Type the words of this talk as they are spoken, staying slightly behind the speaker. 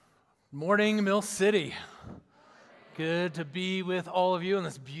Morning, Mill City. Good to be with all of you on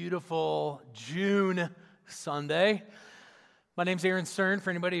this beautiful June Sunday. My name's Aaron Stern. For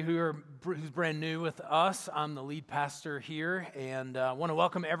anybody who's brand new with us, I'm the lead pastor here, and I want to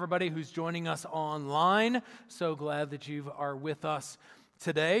welcome everybody who's joining us online. So glad that you are with us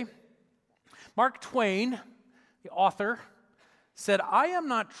today. Mark Twain, the author, said, "I am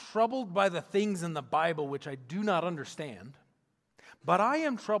not troubled by the things in the Bible which I do not understand, but I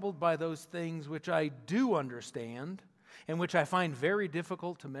am troubled by those things which I do understand and which I find very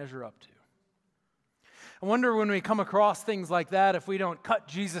difficult to measure up to." I wonder when we come across things like that if we don't cut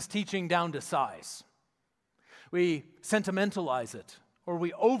Jesus' teaching down to size. We sentimentalize it, or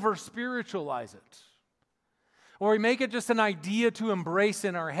we over-spiritualize it, or we make it just an idea to embrace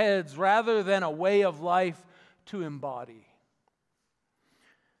in our heads rather than a way of life to embody.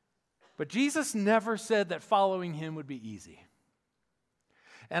 But Jesus never said that following him would be easy.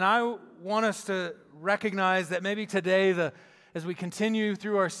 And I want us to recognize that maybe today, as we continue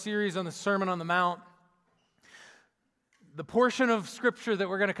through our series on the Sermon on the Mount, the portion of Scripture that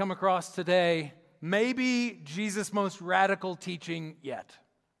we're going to come across today may be Jesus' most radical teaching yet,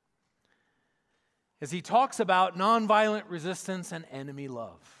 as he talks about nonviolent resistance and enemy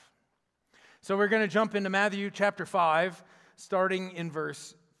love. So we're going to jump into Matthew chapter 5, starting in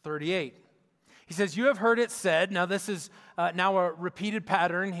verse 38. He says, "You have heard it said," now this is now a repeated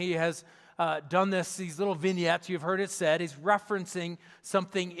pattern. He has done these little vignettes. "You've heard it said." He's referencing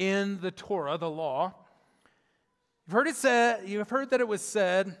something in the Torah, the law. "You've heard that it was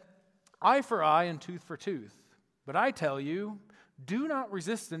said, eye for eye and tooth for tooth. But I tell you, do not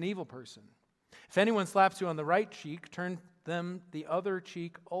resist an evil person. If anyone slaps you on the right cheek, turn them the other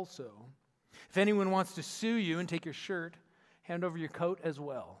cheek also. If anyone wants to sue you and take your shirt, hand over your coat as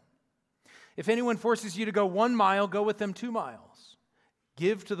well. If anyone forces you to go 1 mile, go with them 2 miles.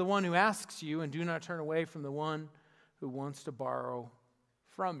 Give to the one who asks you, and do not turn away from the one who wants to borrow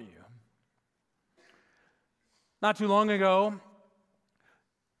from you." Not too long ago,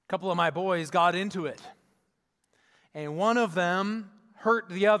 a couple of my boys got into it, and one of them hurt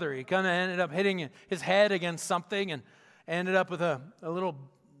the other. He kind of ended up hitting his head against something and ended up with a little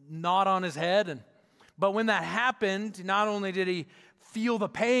knot on his head. But when that happened, not only did he feel the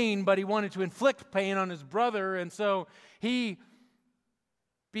pain, but he wanted to inflict pain on his brother. And so he,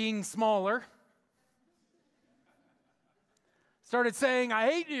 being smaller, started saying, "I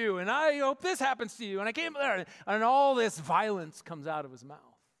hate you, and I hope this happens to you, and I can't," and all this violence comes out of his mouth.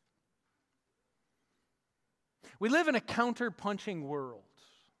 We live in a counter-punching world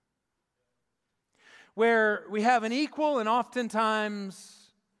where we have an equal and oftentimes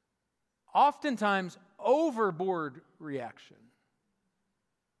overboard reaction.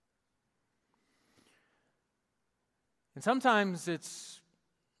 And sometimes it's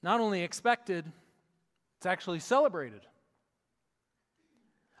not only expected, it's actually celebrated.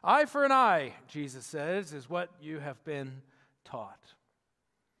 "Eye for an eye," Jesus says, is what you have been taught.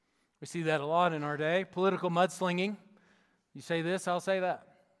 We see that a lot in our day. Political mudslinging. You say this, I'll say that.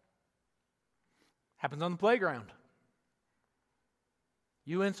 Happens on the playground.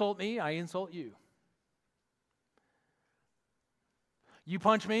 You insult me, I insult you. You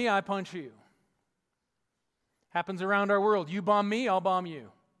punch me, I punch you. Happens around our world. You bomb me, I'll bomb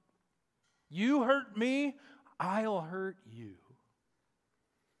you. You hurt me, I'll hurt you.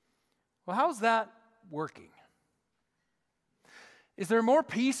 Well, how's that working? Is there more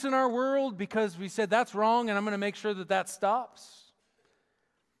peace in our world because we said that's wrong and I'm going to make sure that stops?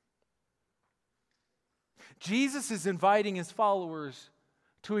 Jesus is inviting his followers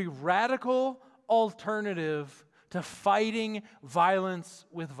to a radical alternative to fighting violence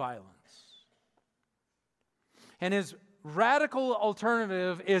with violence. And his radical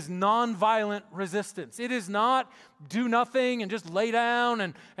alternative is nonviolent resistance. It is not do nothing and just lay down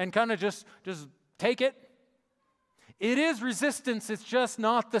and kind of just take it. It is resistance. It's just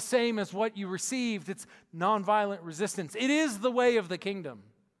not the same as what you received. It's nonviolent resistance. It is the way of the kingdom.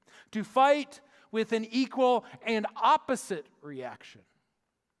 To fight with an equal and opposite reaction.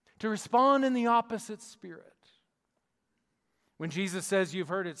 To respond in the opposite spirit. When Jesus says, "You've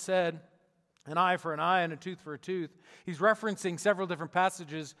heard it said, an eye for an eye and a tooth for a tooth," he's referencing several different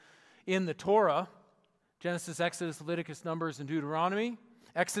passages in the Torah. Genesis, Exodus, Leviticus, Numbers, and Deuteronomy.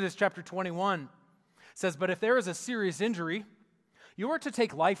 Exodus chapter 21 says, "But if there is a serious injury, you are to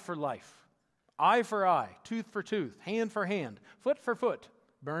take life for life, eye for eye, tooth for tooth, hand for hand, foot for foot,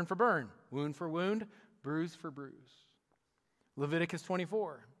 burn for burn, wound for wound, bruise for bruise." Leviticus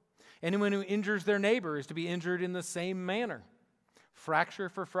 24, "Anyone who injures their neighbor is to be injured in the same manner, fracture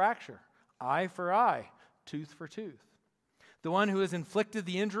for fracture, eye for eye, tooth for tooth. The one who has inflicted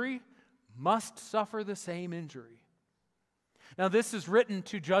the injury must suffer the same injury. Now, this is written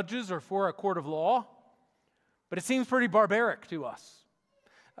to judges or for a court of law, but it seems pretty barbaric to us.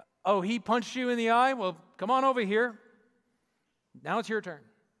 Oh, he punched you in the eye? Well, come on over here. Now it's your turn.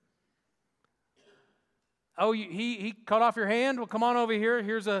 Oh, he cut off your hand? Well, come on over here.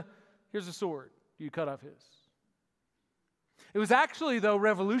 Here's a sword. You cut off his. It was actually, though,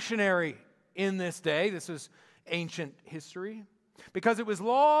 revolutionary in this day. This is ancient history. Because it was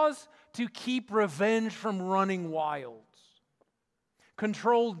laws to keep revenge from running wild.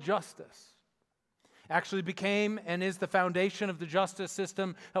 Controlled justice. Actually became and is the foundation of the justice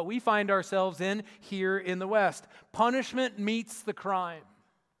system that we find ourselves in here in the West. Punishment meets the crime.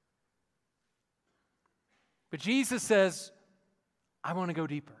 But Jesus says, I want to go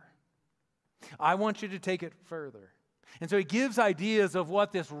deeper. I want you to take it further. And so he gives ideas of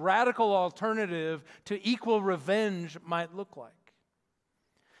what this radical alternative to equal revenge might look like.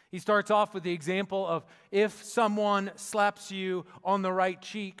 He starts off with the example of if someone slaps you on the right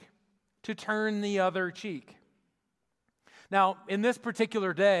cheek, to turn the other cheek. Now, in this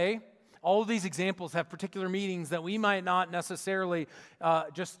particular day, all of these examples have particular meanings that we might not necessarily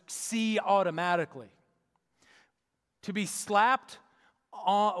just see automatically. To be slapped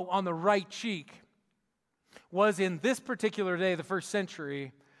on the right cheek was in this particular day, the first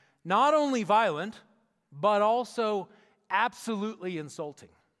century, not only violent, but also absolutely insulting.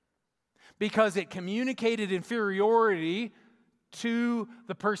 Because it communicated inferiority to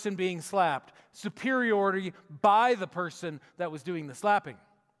the person being slapped, superiority by the person that was doing the slapping.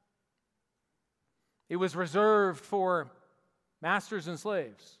 It was reserved for masters and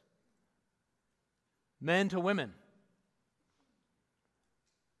slaves, men to women,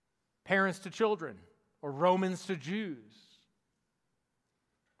 parents to children, or Romans to Jews.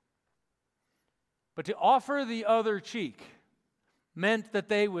 But to offer the other cheek meant that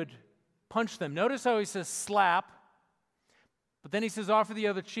they would punch them. Notice how he says slap, but then he says offer the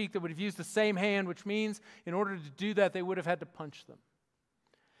other cheek. That would have used the same hand, which means in order to do that, they would have had to punch them.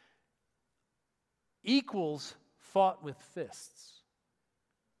 Equals fought with fists.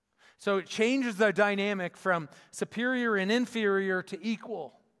 So it changes the dynamic from superior and inferior to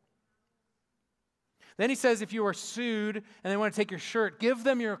equal. Then he says if you are sued and they want to take your shirt, give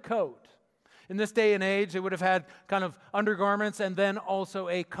them your coat. In this day and age, they would have had kind of undergarments and then also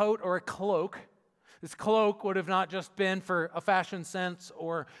a coat or a cloak. This cloak would have not just been for a fashion sense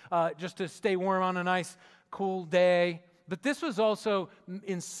or just to stay warm on a nice, cool day, but this was also,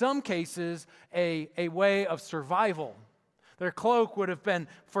 in some cases, a way of survival. Their cloak would have been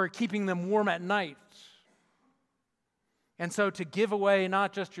for keeping them warm at night. And so to give away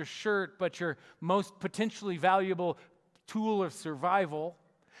not just your shirt, but your most potentially valuable tool of survival,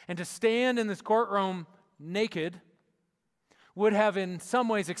 and to stand in this courtroom naked would have in some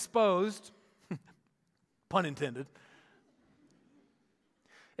ways exposed, pun intended,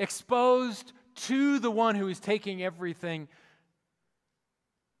 exposed to the one who is taking everything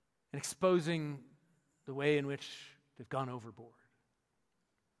and exposing the way in which they've gone overboard.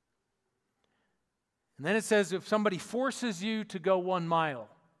 And then it says if somebody forces you to go 1 mile,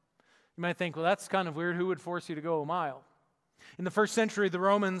 you might think, well, that's kind of weird. Who would force you to go a mile? In the first century, the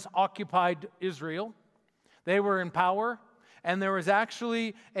Romans occupied Israel. They were in power, and there was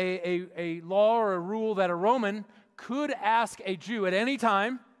actually a law or a rule that a Roman could ask a Jew at any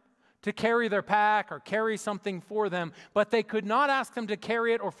time to carry their pack or carry something for them, but they could not ask them to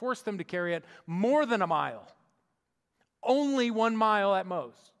carry it or force them to carry it more than a mile. Only 1 mile at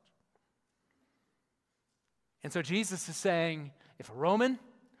most. And so Jesus is saying, if a Roman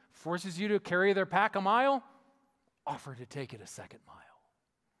forces you to carry their pack a mile, offer to take it a second mile.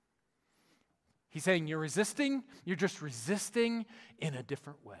 He's saying you're resisting, you're just resisting in a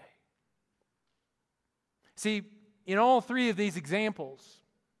different way. See, in all three of these examples,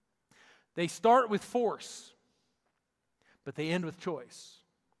 they start with force, but they end with choice.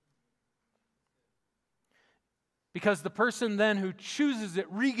 Because the person then who chooses it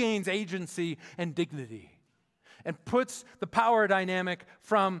regains agency and dignity and puts the power dynamic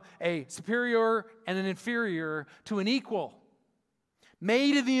from a superior and an inferior to an equal,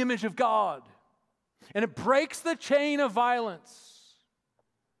 made in the image of God. And it breaks the chain of violence.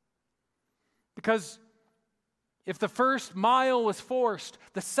 Because if the first mile was forced,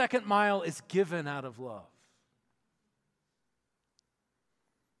 the second mile is given out of love.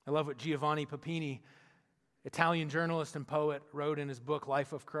 I love what Giovanni Papini, Italian journalist and poet, wrote in his book,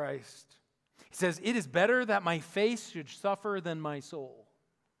 Life of Christ. He says, "It is better that my face should suffer than my soul.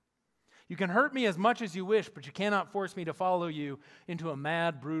 You can hurt me as much as you wish, but you cannot force me to follow you into a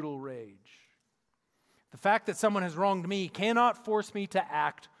mad, brutal rage. The fact that someone has wronged me cannot force me to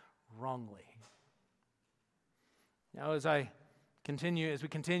act wrongly. Now, as we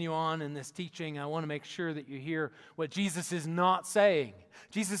continue on in this teaching, I want to make sure that you hear what Jesus is not saying.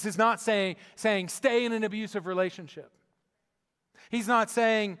 Jesus is not saying stay in an abusive relationship. He's not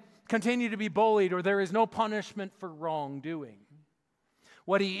saying continue to be bullied or there is no punishment for wrongdoing.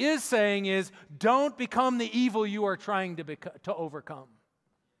 What he is saying is don't become the evil you are trying to overcome.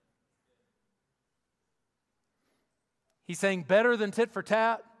 He's saying better than tit for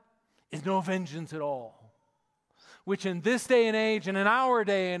tat is no vengeance at all, which in this day and age and in our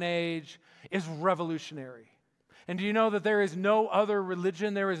day and age is revolutionary. And do you know that there is no other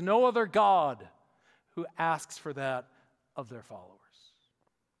religion, there is no other God who asks for that of their followers?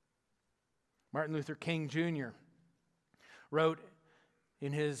 Martin Luther King Jr. wrote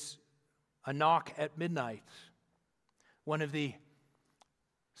in his A Knock at Midnight, one of the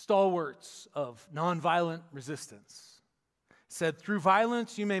stalwarts of nonviolent resistance, said, "Through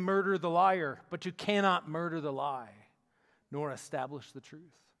violence you may murder the liar, but you cannot murder the lie, nor establish the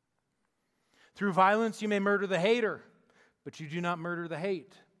truth. Through violence you may murder the hater, but you do not murder the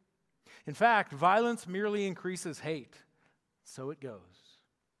hate. In fact, violence merely increases hate. So it goes.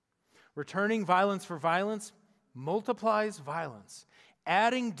 Returning violence for violence multiplies violence,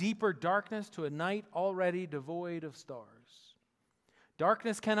 adding deeper darkness to a night already devoid of stars.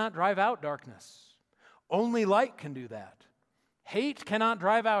 Darkness cannot drive out darkness. Only light can do that. Hate cannot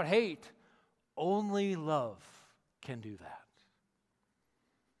drive out hate. Only love can do that."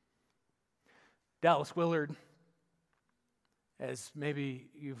 Dallas Willard, as maybe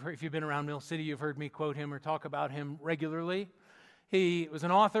if you've been around Mill City, you've heard me quote him or talk about him regularly. He was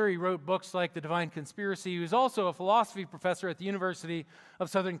an author. He wrote books like The Divine Conspiracy. He was also a philosophy professor at the University of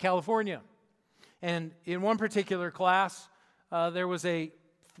Southern California. And in one particular class, there was a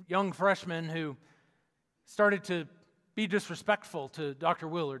young freshman who started to be disrespectful to Dr.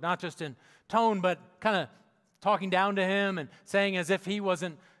 Willard, not just in tone, but kind of talking down to him and saying as if he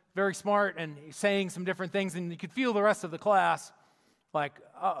wasn't very smart and saying some different things. And you could feel the rest of the class like,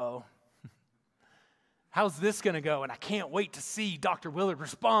 uh-oh, how's this going to go? And I can't wait to see Dr. Willard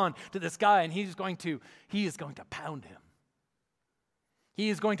respond to this guy, and he is going to pound him. He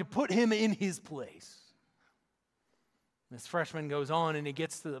is going to put him in his place. This freshman goes on, and he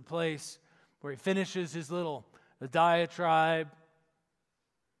gets to the place where he finishes his little diatribe,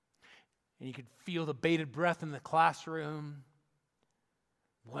 and you could feel the bated breath in the classroom.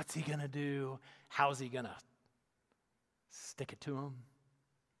 What's he going to do? How's he going to stick it to him?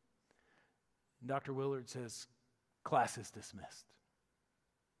 Dr. Willard says, "Class is dismissed."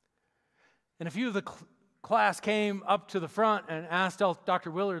 And a few of the class came up to the front and asked Dr.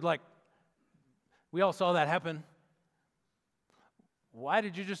 Willard, like, we all saw that happen. Why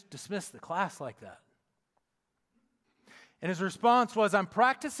did you just dismiss the class like that? And his response was, "I'm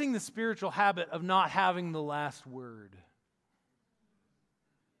practicing the spiritual habit of not having the last word."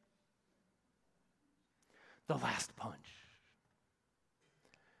 The last punch.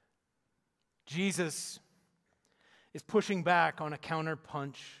 Jesus is pushing back on a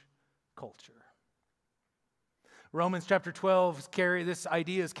counterpunch culture. Romans chapter 12, this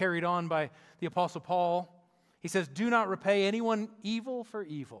idea is carried on by the Apostle Paul. He says, "Do not repay anyone evil for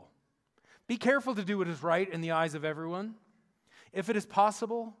evil. Be careful to do what is right in the eyes of everyone. If it is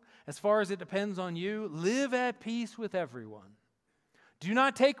possible, as far as it depends on you, live at peace with everyone. Do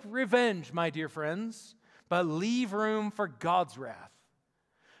not take revenge, my dear friends, but leave room for God's wrath.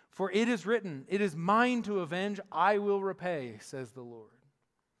 For it is written, 'It is mine to avenge, I will repay,' says the Lord.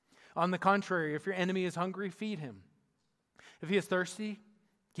 On the contrary, if your enemy is hungry, feed him. If he is thirsty,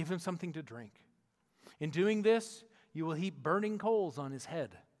 give him something to drink. In doing this, you will heap burning coals on his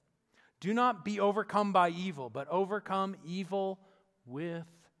head. Do not be overcome by evil, but overcome evil with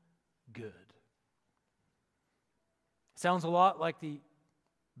good." Sounds a lot like the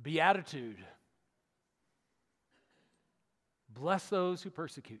Beatitude. Bless those who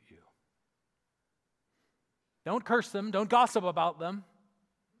persecute you. Don't curse them. Don't gossip about them.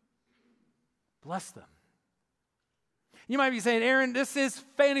 Bless them. You might be saying, "Aaron, this is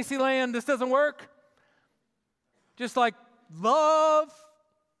fantasy land. This doesn't work." Just like love.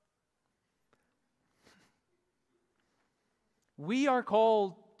 We are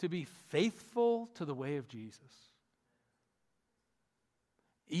called to be faithful to the way of Jesus,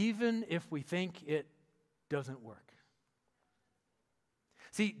 even if we think it doesn't work.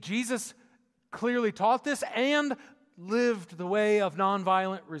 See, Jesus clearly taught this and lived the way of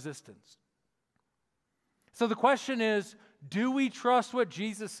nonviolent resistance. So the question is, do we trust what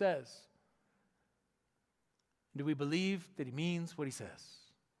Jesus says? Do we believe that he means what he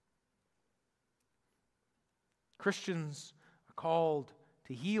says? Christians are called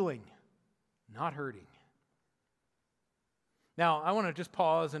to healing, not hurting. Now, I want to just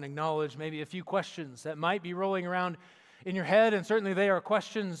pause and acknowledge maybe a few questions that might be rolling around in your head, and certainly they are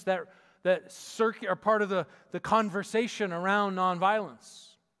questions that are part of the conversation around nonviolence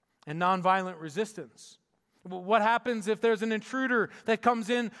and nonviolent resistance. What happens if there's an intruder that comes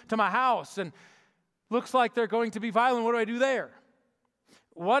in to my house and looks like they're going to be violent? What do I do there?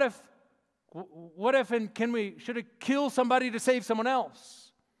 What if and should it kill somebody to save someone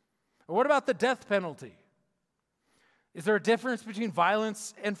else? Or what about the death penalty? Is there a difference between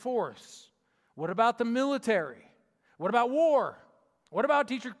violence and force? What about the military? What about war? What about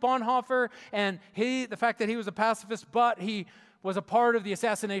Dietrich Bonhoeffer and the fact that he was a pacifist, but he was a part of the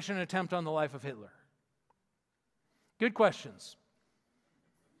assassination attempt on the life of Hitler? Good questions.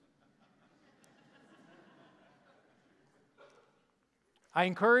 I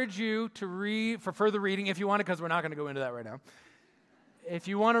encourage you to read for further reading if you want to, because we're not going to go into that right now. If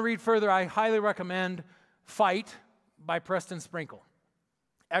you want to read further, I highly recommend Fight by Preston Sprinkle.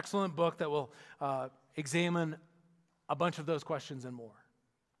 Excellent book that will examine a bunch of those questions and more.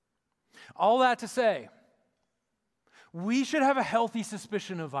 All that to say, we should have a healthy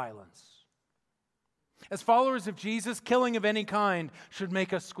suspicion of violence. As followers of Jesus, killing of any kind should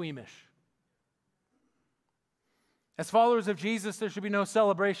make us squeamish. As followers of Jesus, there should be no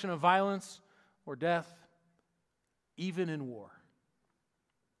celebration of violence or death, even in war.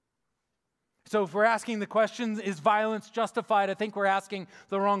 So if we're asking the question, is violence justified? I think we're asking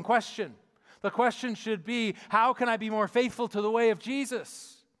the wrong question. The question should be, how can I be more faithful to the way of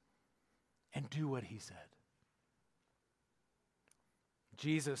Jesus and do what he said?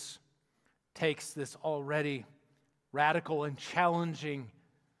 Jesus takes this already radical and challenging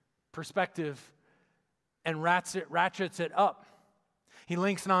perspective and ratchets it up. He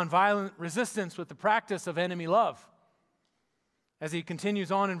links nonviolent resistance with the practice of enemy love. As he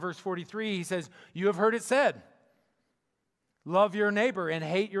continues on in verse 43, he says, "You have heard it said, love your neighbor and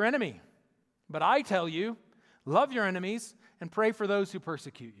hate your enemy. But I tell you, love your enemies and pray for those who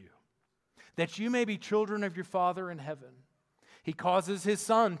persecute you, that you may be children of your Father in heaven. He causes his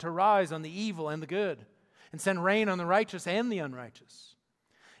sun to rise on the evil and the good, and send rain on the righteous and the unrighteous.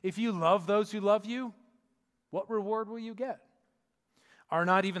 If you love those who love you, what reward will you get? Are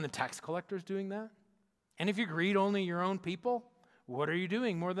not even the tax collectors doing that? And if you greet only your own people, what are you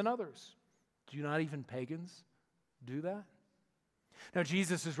doing more than others? Do not even pagans do that?" Now,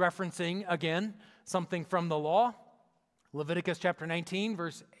 Jesus is referencing, again, something from the law. Leviticus chapter 19,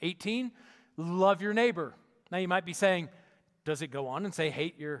 verse 18, love your neighbor. Now, you might be saying, does it go on and say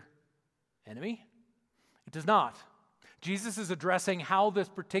hate your enemy? It does not. Jesus is addressing how this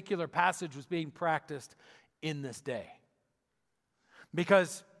particular passage was being practiced in this day.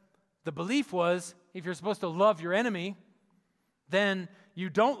 Because the belief was, if you're supposed to love your enemy, then you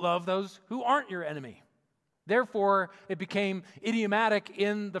don't love those who aren't your enemy. Therefore, it became idiomatic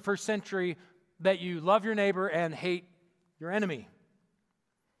in the first century that you love your neighbor and hate your enemy.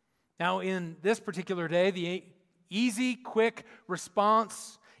 Now, in this particular day, the easy, quick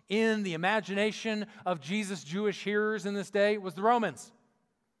response in the imagination of Jesus' Jewish hearers in this day was the Romans.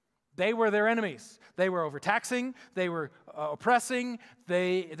 They were their enemies. They were overtaxing. They were oppressing.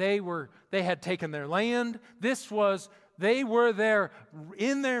 They had taken their land. They were their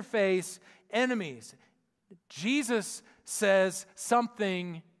in their face enemies. Jesus says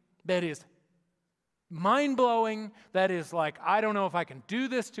something that is mind-blowing, that is like, I don't know if I can do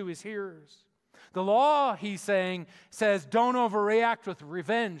this, to his hearers. The law, he's saying, says don't overreact with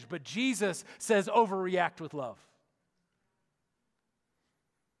revenge, but Jesus says overreact with love.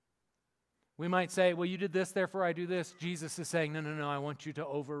 We might say, well, you did this, therefore I do this. Jesus is saying, no, I want you to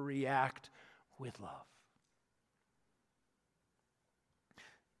overreact with love.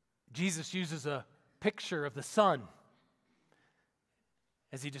 Jesus uses a picture of the sun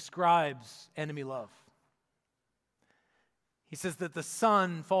as he describes enemy love. He says that the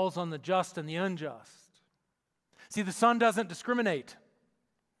sun falls on the just and the unjust. See, the sun doesn't discriminate.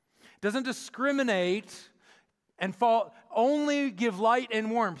 It doesn't discriminate and only give light and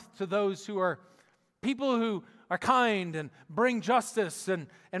warmth to those who are people who are kind and bring justice and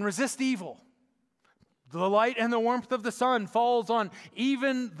resist evil. The light and the warmth of the sun falls on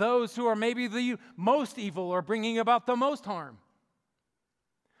even those who are maybe the most evil or bringing about the most harm.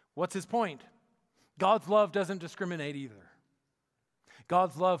 What's his point? God's love doesn't discriminate either.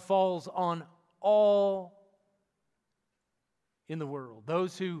 God's love falls on all in the world,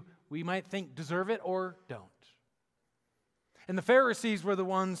 those who we might think deserve it or don't. And the Pharisees were the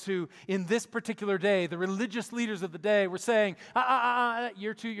ones who, in this particular day, the religious leaders of the day were saying,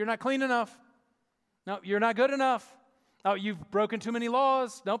 you're not clean enough. No, you're not good enough. Oh, you've broken too many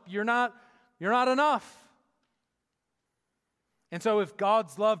laws. Nope, you're not enough. And so if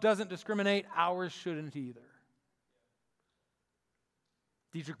God's love doesn't discriminate, ours shouldn't either.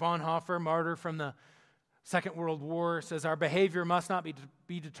 Dietrich Bonhoeffer, martyr from the Second World War, says our behavior must not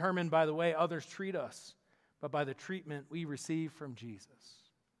be determined by the way others treat us, but by the treatment we receive from Jesus.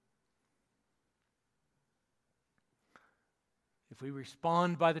 If we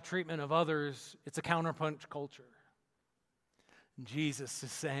respond by the treatment of others, it's a counterpunch culture. And Jesus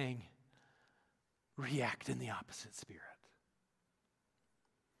is saying, react in the opposite spirit.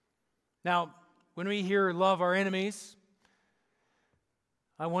 Now, when we hear love our enemies,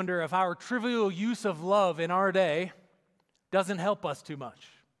 I wonder if our trivial use of love in our day doesn't help us too much.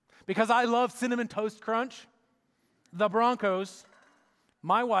 Because I love Cinnamon Toast Crunch, the Broncos,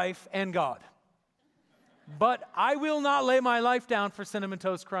 my wife, and God. But I will not lay my life down for Cinnamon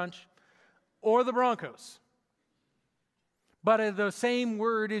Toast Crunch or the Broncos. But the same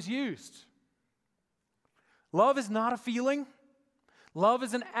word is used. Love is not a feeling. Love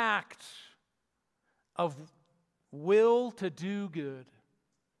is an act of will to do good.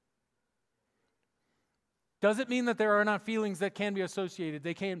 Does it mean that there are not feelings that can be associated?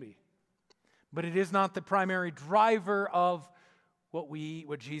 They can be. But it is not the primary driver of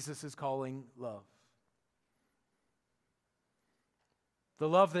what Jesus is calling love. The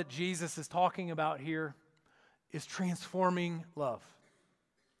love that Jesus is talking about here is transforming love.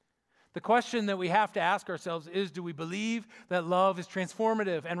 The question that we have to ask ourselves is, do we believe that love is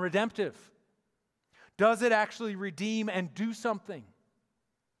transformative and redemptive? Does it actually redeem and do something?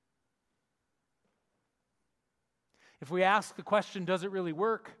 If we ask the question, does it really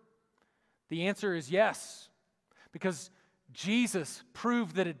work? The answer is yes, because Jesus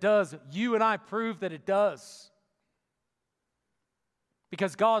proved that it does. You and I prove that it does.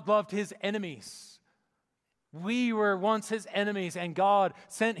 Because God loved his enemies. We were once his enemies, and God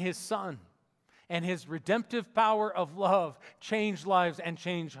sent his Son. And his redemptive power of love changed lives and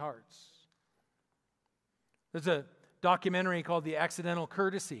changed hearts. There's a documentary called The Accidental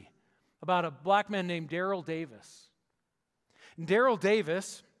Courtesy about a black man named Daryl Davis. And Daryl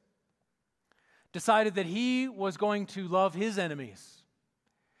Davis decided that he was going to love his enemies.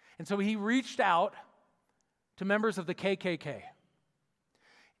 And so he reached out to members of the KKK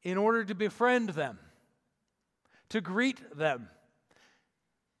in order to befriend them, to greet them.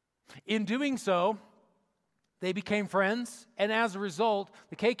 In doing so, they became friends, and as a result,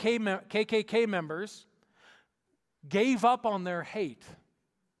 the KKK members gave up on their hate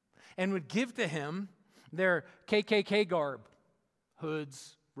and would give to him their KKK garb,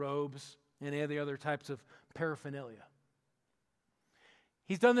 hoods, robes, and any of the other types of paraphernalia.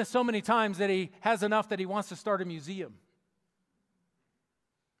 He's done this so many times that he has enough that he wants to start a museum.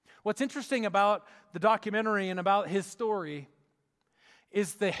 What's interesting about the documentary and about his story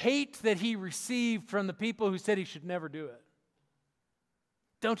is the hate that he received from the people who said he should never do it.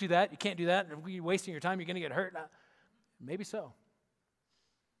 Don't do that. You can't do that. If you're wasting your time, you're going to get hurt. Maybe so.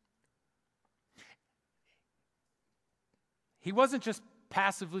 He wasn't just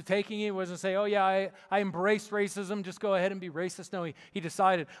passively taking it. He wasn't saying, oh yeah, I embrace racism. Just go ahead and be racist. No, he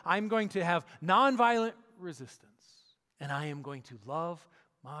decided, I'm going to have nonviolent resistance. And I am going to love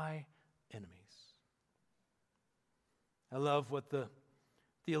my enemies. I love what the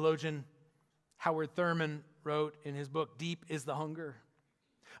theologian Howard Thurman wrote in his book, Deep is the Hunger.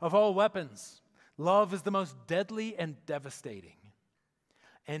 Of all weapons, love is the most deadly and devastating.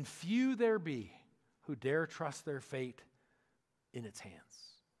 And few there be who dare trust their fate in its hands.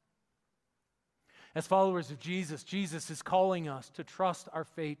 As followers of Jesus, Jesus is calling us to trust our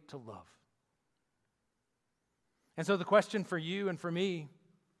fate to love. And so the question for you and for me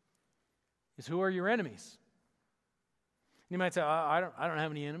is, who are your enemies? You might say, I don't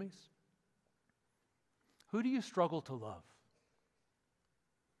have any enemies. Who do you struggle to love?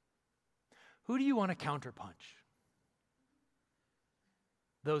 Who do you want to counterpunch?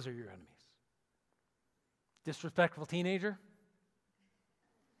 Those are your enemies. Disrespectful teenager?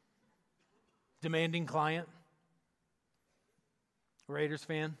 Demanding client? Raiders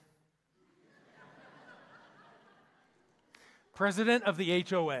fan? President of the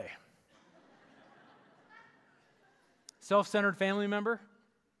HOA? Self-centered family member?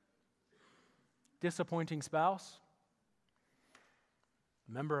 Disappointing spouse?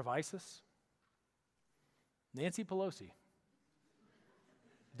 Member of ISIS? Nancy Pelosi?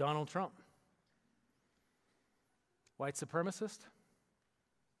 Donald Trump? White supremacist?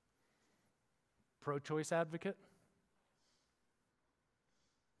 Pro-choice advocate?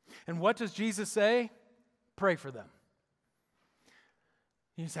 And what does Jesus say? Pray for them.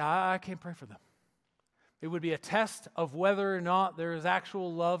 You say, I can't pray for them. It would be a test of whether or not there is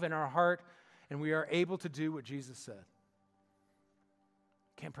actual love in our heart and we are able to do what Jesus said.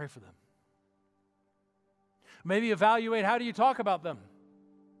 Can't pray for them. Maybe evaluate, how do you talk about them?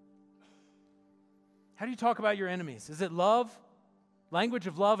 How do you talk about your enemies? Is it love? Language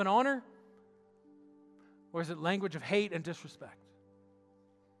of love and honor? Or is it language of hate and disrespect?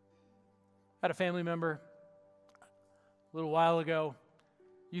 I had a family member a little while ago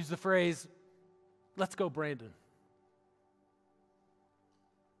use the phrase, "Let's go, Brandon."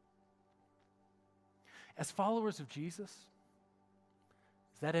 As followers of Jesus,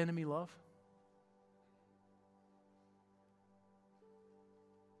 is that enemy love?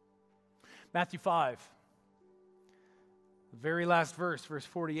 Matthew 5, the very last verse, verse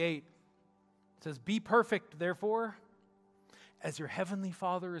 48, says, "Be perfect, therefore, as your heavenly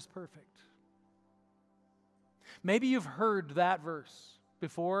Father is perfect." Maybe you've heard that verse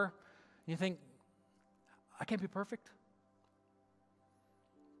before, and you think, I can't be perfect.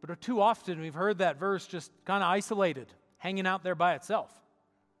 But too often we've heard that verse just kind of isolated, hanging out there by itself.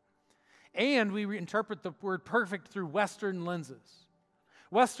 And we interpret the word perfect through Western lenses.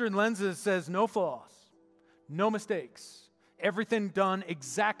 Western lenses says no flaws, no mistakes, everything done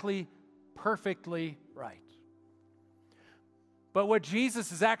exactly, perfectly right. But what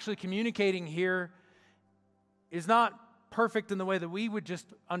Jesus is actually communicating here is not perfect in the way that we would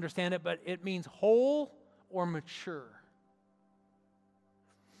just understand it, but it means whole or mature.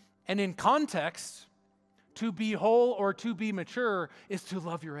 And in context, to be whole or to be mature is to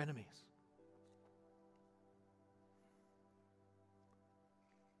love your enemies.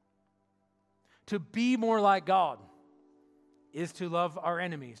 To be more like God is to love our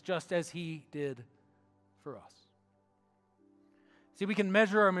enemies, just as He did for us. See, we can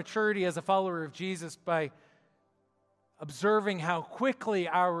measure our maturity as a follower of Jesus by observing how quickly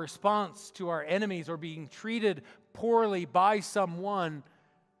our response to our enemies or being treated poorly by someone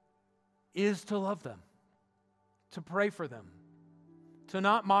is to love them, to pray for them, to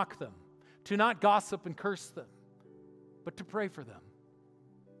not mock them, to not gossip and curse them, but to pray for them,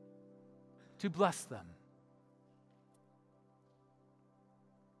 to bless them.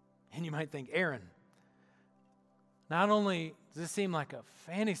 And you might think, Aaron, not only does this seem like a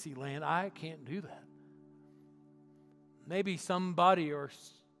fantasy land, I can't do that. Maybe somebody or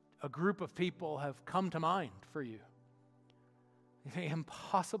a group of people have come to mind for you. You think,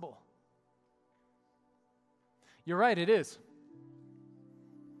 impossible. You're right, it is.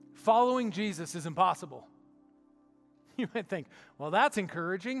 Following Jesus is impossible. You might think, well, that's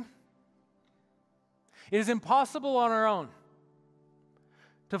encouraging. It is impossible on our own.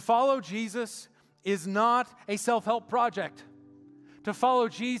 To follow Jesus is not a self-help project. To follow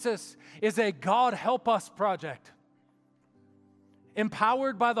Jesus is a God help us project.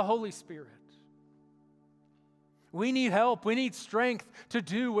 Empowered by the Holy Spirit. We need help. We need strength to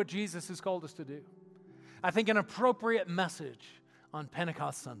do what Jesus has called us to do. I think an appropriate message on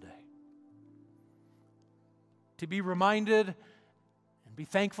Pentecost Sunday. To be reminded and be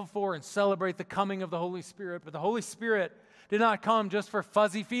thankful for and celebrate the coming of the Holy Spirit. But the Holy Spirit did not come just for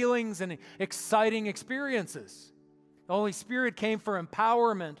fuzzy feelings and exciting experiences. The Holy Spirit came for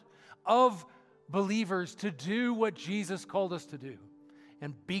empowerment of believers to do what Jesus called us to do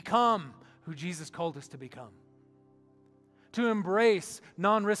and become who Jesus called us to become. To embrace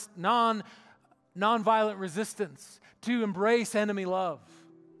nonviolent resistance, to embrace enemy love.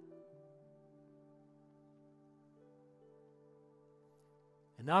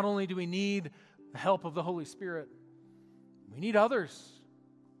 And not only do we need the help of the Holy Spirit, we need others.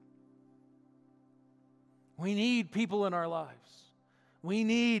 We need people in our lives. We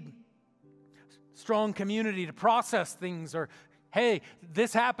need strong community to process things, or, hey,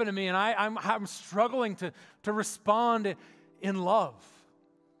 this happened to me and I'm struggling to respond in love.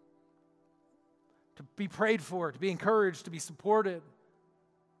 To be prayed for, to be encouraged, to be supported.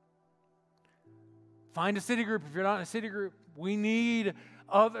 Find a city group if you're not in a city group. We need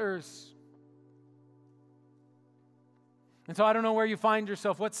others. And so I don't know where you find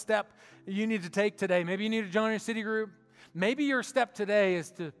yourself, what step you need to take today. Maybe you need to join a city group. Maybe your step today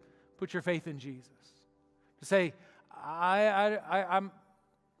is to put your faith in Jesus. To say, I'm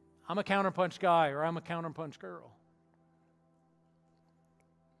a counterpunch guy, or I'm a counterpunch girl.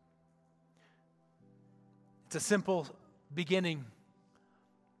 It's a simple beginning.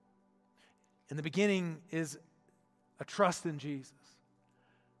 And the beginning is a trust in Jesus.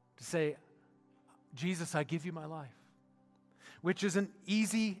 To say, Jesus, I give you my life. Which is an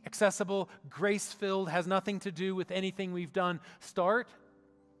easy, accessible, grace-filled, has nothing to do with anything we've done. Start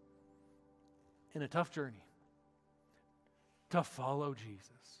in a tough journey to follow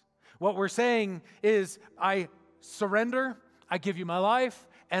Jesus. What we're saying is, I surrender, I give you my life,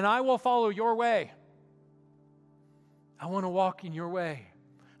 and I will follow your way. I want to walk in your way.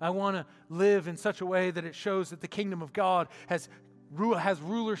 I want to live in such a way that it shows that the kingdom of God has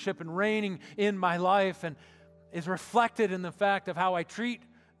rulership and reigning in my life, and is reflected in the fact of how I treat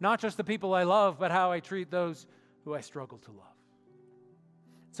not just the people I love, but how I treat those who I struggle to love.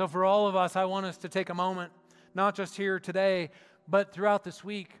 So for all of us, I want us to take a moment, not just here today, but throughout this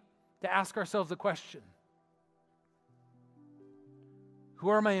week, to ask ourselves the question: who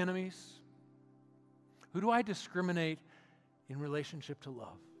are my enemies? Who do I discriminate in relationship to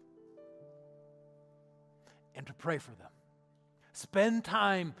love? And to pray for them. Spend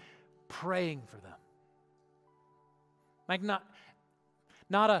time praying for them. Like not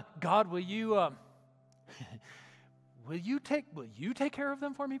a, God, will you take care of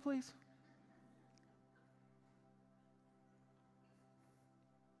them for me, please?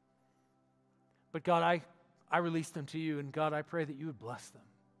 But God, I release them to you, and God, I pray that you would bless them.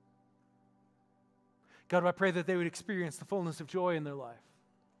 God, I pray that they would experience the fullness of joy in their life.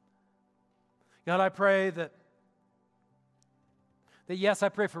 God, I pray that yes, I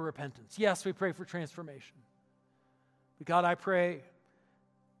pray for repentance. Yes, we pray for transformation. But God, I pray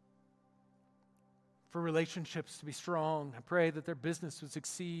for relationships to be strong. I pray that their business would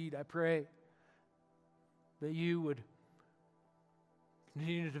succeed. I pray that you would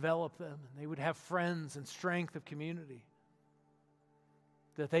continue to develop them, and they would have friends and strength of community,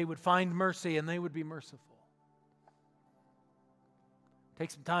 that they would find mercy and they would be merciful.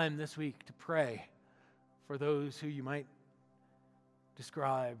 Take some time this week to pray for those who you might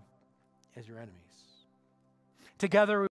describe as your enemies. Together,